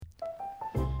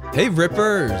Hey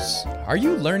Rippers! Are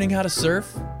you learning how to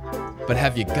surf? But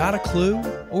have you got a clue?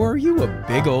 Or are you a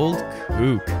big old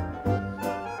kook?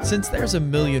 Since there's a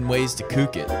million ways to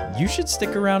kook it, you should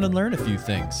stick around and learn a few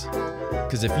things.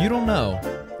 Because if you don't know,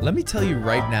 let me tell you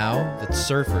right now that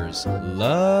surfers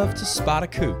love to spot a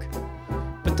kook.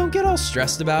 But don't get all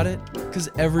stressed about it, because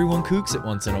everyone kooks it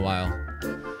once in a while.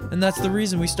 And that's the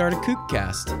reason we started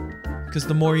Kookcast. Because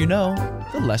the more you know,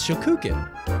 the less you'll kook it.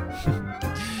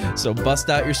 So bust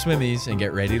out your swimmies and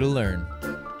get ready to learn.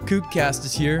 Kookcast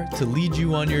is here to lead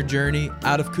you on your journey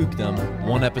out of kookdom,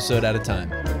 one episode at a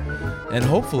time. And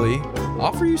hopefully,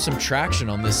 offer you some traction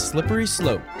on this slippery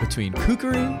slope between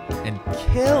kookery and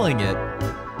killing it.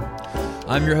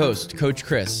 I'm your host, Coach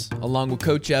Chris. Along with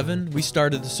Coach Evan, we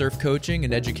started the surf coaching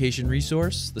and education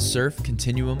resource,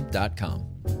 thesurfcontinuum.com.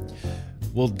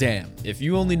 Well, damn, if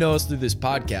you only know us through this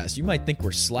podcast, you might think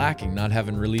we're slacking not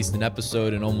having released an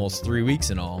episode in almost 3 weeks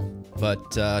and all.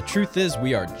 But truth is,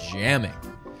 we are jamming.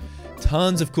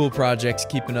 Tons of cool projects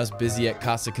keeping us busy at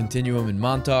Casa Continuum in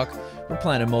Montauk. We're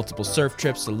planning multiple surf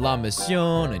trips to La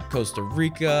Mission and Costa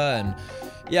Rica, and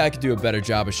yeah, I could do a better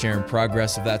job of sharing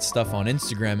progress of that stuff on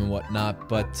Instagram and whatnot,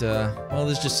 but, well,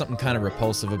 there's just something kind of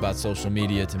repulsive about social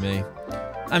media to me.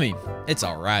 I mean, it's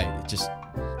alright, it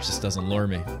just doesn't lure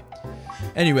me.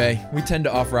 Anyway, we tend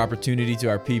to offer opportunity to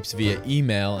our peeps via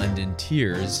email and in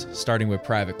tiers, starting with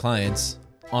private clients,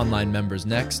 online members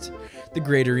next, the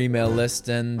greater email list,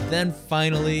 and then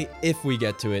finally, if we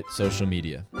get to it, social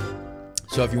media.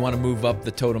 So if you want to move up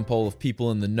the totem pole of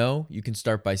people in the know, you can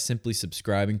start by simply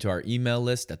subscribing to our email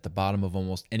list at the bottom of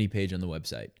almost any page on the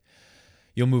website.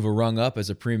 You'll move a rung up as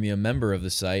a premium member of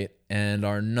the site, and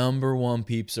our number one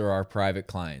peeps are our private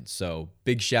clients. So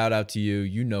big shout out to you,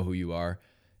 you know who you are,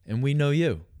 and we know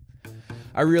you.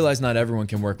 I realize not everyone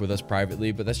can work with us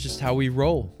privately, but that's just how we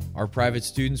roll. Our private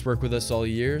students work with us all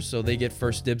year, so they get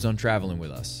first dibs on traveling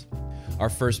with us. Our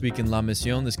first week in La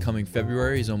Mission this coming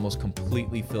February is almost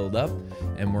completely filled up,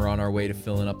 and we're on our way to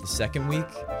filling up the second week.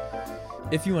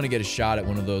 If you want to get a shot at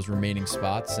one of those remaining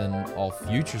spots, and all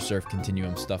future Surf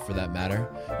Continuum stuff for that matter,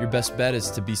 your best bet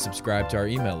is to be subscribed to our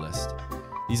email list.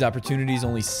 These opportunities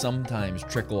only sometimes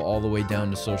trickle all the way down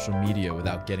to social media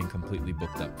without getting completely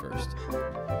booked up first.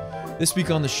 This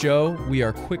week on the show, we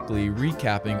are quickly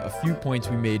recapping a few points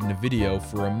we made in a video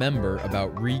for a member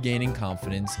about regaining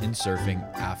confidence in surfing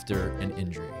after an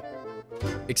injury.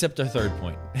 Except our third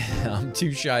point. I'm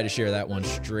too shy to share that one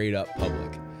straight up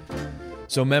public.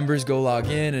 So members, go log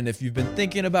in, and if you've been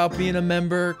thinking about being a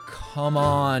member, come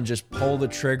on, just pull the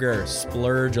trigger,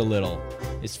 splurge a little.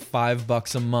 It's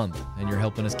 $5 a month, and you're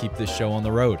helping us keep this show on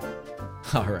the road.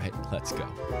 All right, let's go.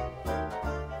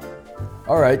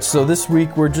 All right, so this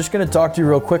week we're just going to talk to you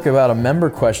real quick about a member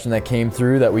question that came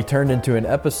through that we turned into an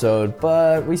episode,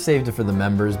 but we saved it for the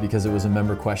members because it was a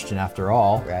member question after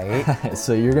all. Right.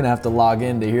 So you're going to have to log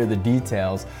in to hear the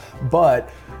details. But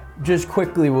just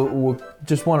quickly, we'll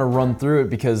just want to run through it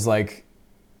because,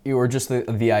 or just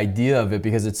the idea of it,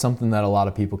 because it's something that a lot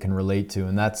of people can relate to,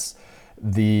 and that's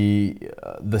the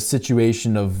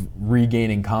situation of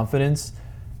regaining confidence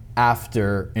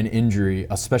after an injury,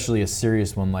 especially a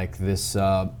serious one like this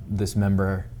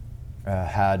member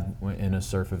had in a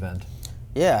surf event.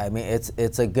 Yeah, I mean,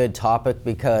 it's a good topic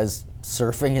because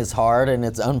surfing is hard and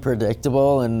it's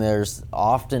unpredictable, and there's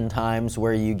often times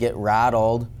where you get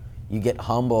rattled, you get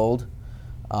humbled,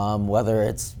 whether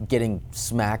it's getting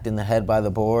smacked in the head by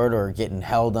the board or getting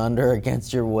held under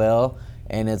against your will,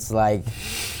 and it's like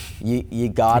you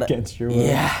gotta against your will.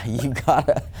 Yeah, you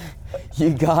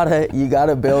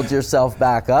gotta build yourself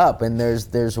back up, and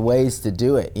there's ways to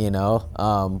do it. You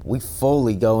know, we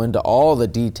fully go into all the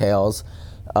details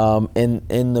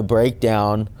in the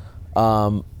breakdown,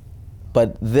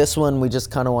 but this one we just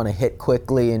kind of want to hit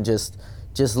quickly and just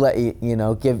let you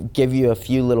know, give you a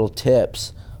few little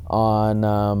tips on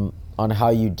how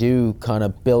you do kind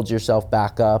of build yourself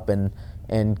back up and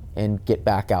get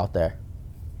back out there.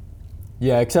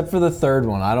 Yeah, except for the third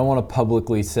one. I don't want to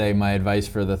publicly say my advice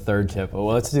for the third tip, but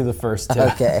let's do the first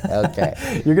tip.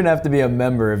 Okay. You're going to have to be a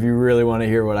member if you really want to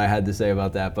hear what I had to say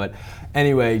about that. But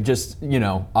anyway, just,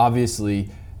 obviously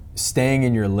staying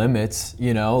in your limits,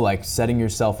 like setting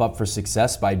yourself up for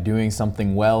success by doing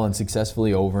something well and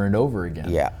successfully over and over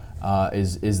again. Yeah.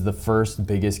 Is the first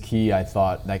biggest key, I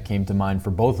thought, that came to mind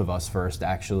for both of us first,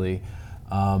 actually,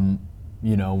 when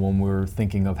we're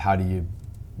thinking of how do you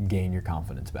gain your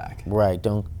confidence back. Right.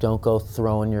 Don't go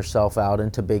throwing yourself out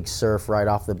into big surf right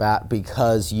off the bat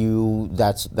because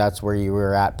that's where you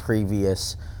were at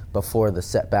previous before the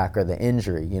setback or the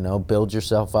injury. Build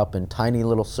yourself up in tiny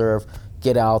little surf,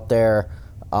 get out there,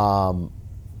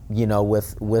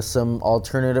 with some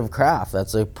alternative craft.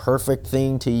 That's a perfect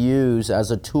thing to use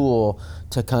as a tool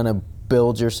to kind of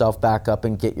build yourself back up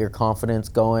and get your confidence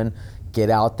going. Get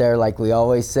out there, like we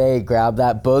always say, grab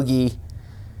that boogie.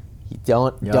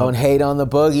 Don't hate on the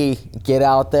boogie. Get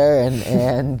out there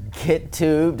and get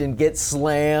tubed and get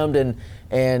slammed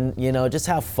and just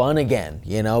have fun again.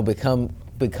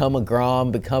 Become a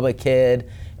Grom, become a kid,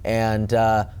 and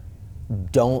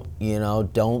don't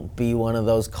be one of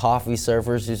those coffee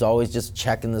surfers who's always just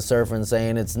checking the surf and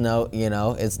saying it's no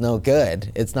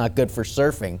good. It's not good for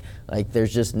surfing. Like,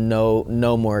 there's just no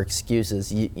more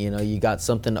excuses. You got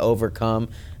something to overcome,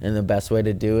 and the best way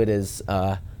to do it is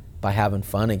by having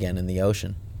fun again in the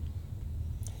ocean.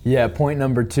 Yeah, point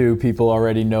number 2, people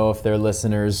already know, if they're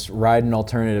listeners, ride an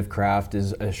alternative craft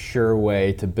is a sure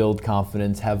way to build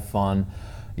confidence, have fun,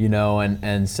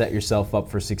 and set yourself up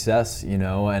for success,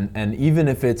 and even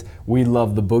if it's, we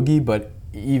love the boogie, but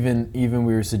even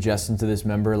we were suggesting to this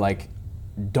member, like,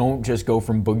 don't just go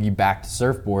from boogie back to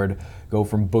surfboard, go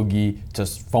from boogie to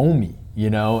foamy,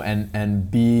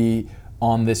 and be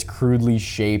on this crudely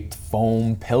shaped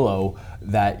foam pillow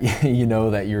that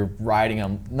that you're riding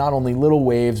on not only little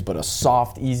waves but a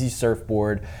soft, easy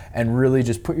surfboard, and really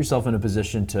just put yourself in a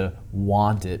position to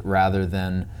want it rather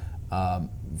than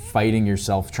fighting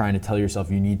yourself, trying to tell yourself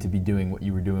you need to be doing what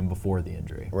you were doing before the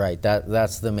injury. Right.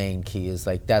 That's the main key, is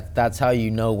like that's how you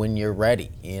know when you're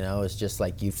ready. It's just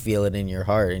like you feel it in your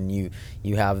heart, and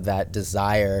you have that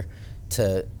desire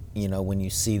to, when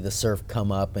you see the surf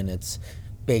come up and it's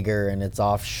bigger and it's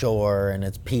offshore and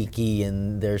it's peaky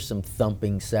and there's some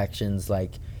thumping sections,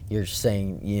 like you're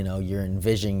saying, you're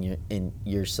envisioning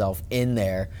yourself in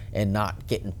there and not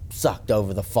getting sucked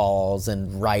over the falls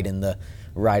and right in the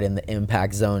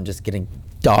impact zone, just getting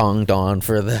donged on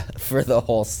for the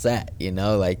whole set.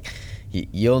 Like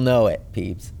you'll know it,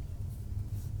 peeps.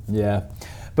 Yeah,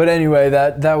 but anyway,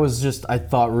 that was just, I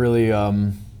thought, really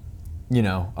a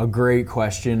great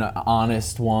question, an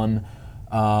honest one.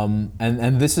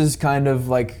 And this is kind of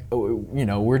like,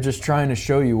 we're just trying to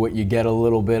show you what you get a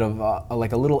little bit of,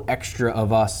 like a little extra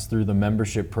of us through the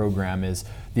membership program, is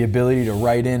the ability to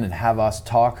write in and have us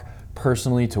talk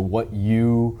personally to what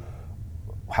you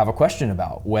have a question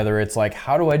about, whether it's like,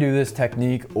 how do I do this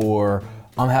technique, or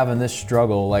I'm having this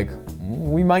struggle. Like,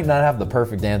 we might not have the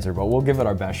perfect answer, but we'll give it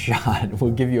our best shot.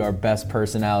 We'll give you our best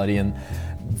personality and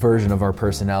version of our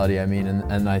personality,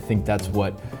 and I think that's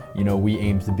what we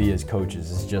aim to be as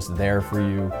coaches, is just there for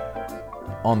you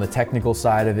on the technical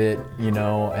side of it, and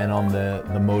on the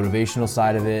motivational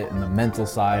side of it and the mental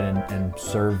side, and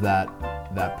serve that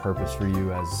purpose for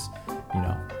you as,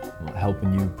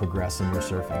 helping you progress in your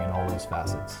surfing and all those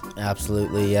facets.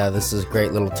 Absolutely, yeah. This is a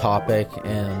great little topic,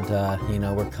 and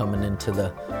we're coming into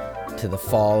the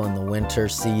fall and the winter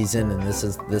season, and this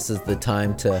is the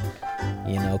time to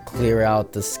clear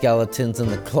out the skeletons in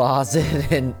the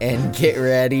closet and get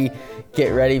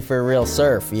ready for a real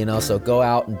surf. So go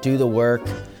out and do the work,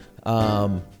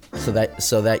 so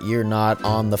that you're not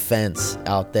on the fence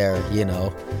out there,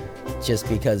 just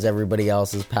because everybody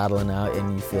else is paddling out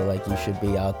and you feel like you should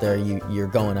be out there. You're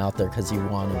going out there because you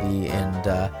want to be,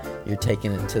 and you're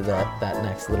taking it to that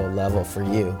next little level for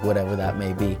you, whatever that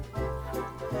may be.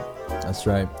 That's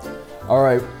right. All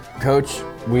right, Coach,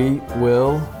 we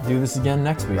will do this again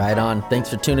next week. Right on. Thanks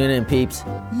for tuning in, peeps.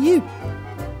 You.